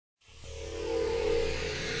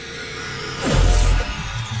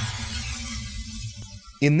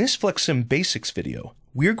In this FlexSim Basics video,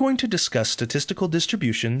 we're going to discuss statistical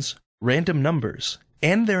distributions, random numbers,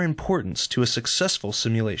 and their importance to a successful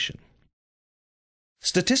simulation.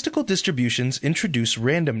 Statistical distributions introduce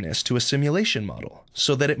randomness to a simulation model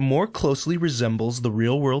so that it more closely resembles the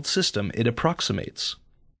real-world system it approximates.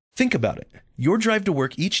 Think about it. Your drive to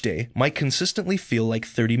work each day might consistently feel like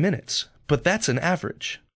 30 minutes, but that's an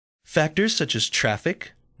average. Factors such as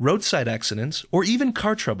traffic, roadside accidents, or even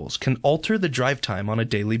car troubles can alter the drive time on a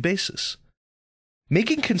daily basis.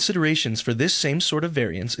 Making considerations for this same sort of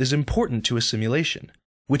variance is important to a simulation,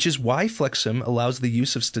 which is why FlexSim allows the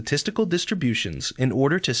use of statistical distributions in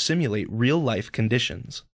order to simulate real-life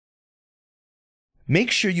conditions. Make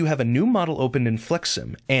sure you have a new model opened in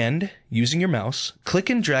FlexSim and, using your mouse, click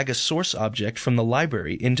and drag a source object from the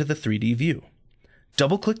library into the 3D view.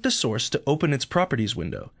 Double-click the source to open its properties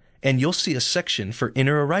window, and you'll see a section for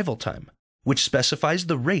inner arrival time, which specifies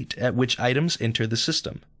the rate at which items enter the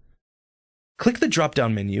system. Click the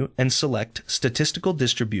drop-down menu and select Statistical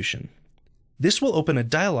Distribution. This will open a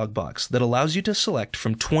dialog box that allows you to select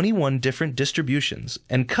from 21 different distributions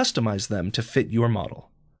and customize them to fit your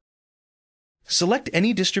model. Select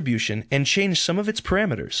any distribution and change some of its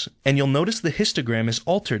parameters, and you'll notice the histogram is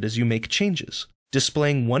altered as you make changes,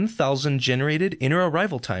 displaying 1,000 generated inner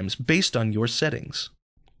arrival times based on your settings.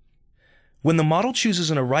 When the model chooses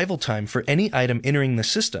an arrival time for any item entering the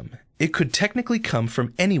system, it could technically come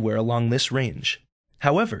from anywhere along this range.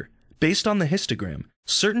 However, based on the histogram,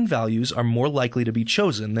 certain values are more likely to be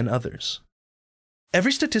chosen than others.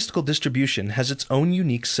 Every statistical distribution has its own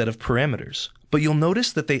unique set of parameters, but you'll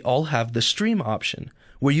notice that they all have the stream option,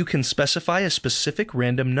 where you can specify a specific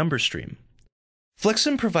random number stream.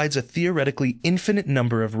 FlexSim provides a theoretically infinite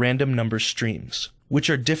number of random number streams, which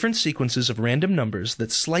are different sequences of random numbers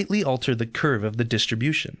that slightly alter the curve of the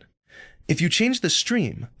distribution. If you change the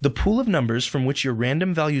stream, the pool of numbers from which your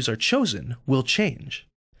random values are chosen will change.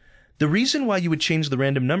 The reason why you would change the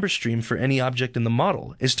random number stream for any object in the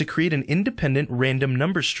model is to create an independent random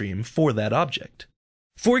number stream for that object.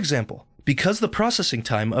 For example, because the processing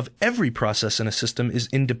time of every process in a system is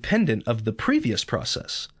independent of the previous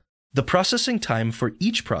process, the processing time for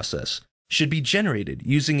each process should be generated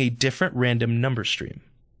using a different random number stream.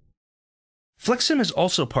 FlexSim has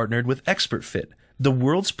also partnered with ExpertFit, the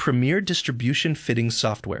world's premier distribution fitting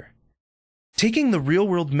software. Taking the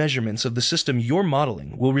real-world measurements of the system you're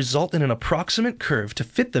modeling will result in an approximate curve to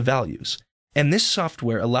fit the values, and this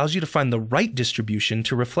software allows you to find the right distribution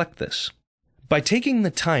to reflect this. By taking the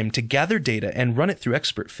time to gather data and run it through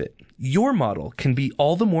ExpertFit, your model can be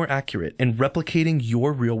all the more accurate in replicating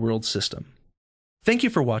your real-world system. Thank you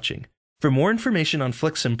for watching. For more information on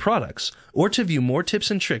FlexSim products, or to view more tips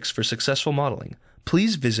and tricks for successful modeling,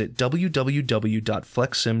 please visit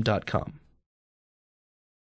www.flexsim.com.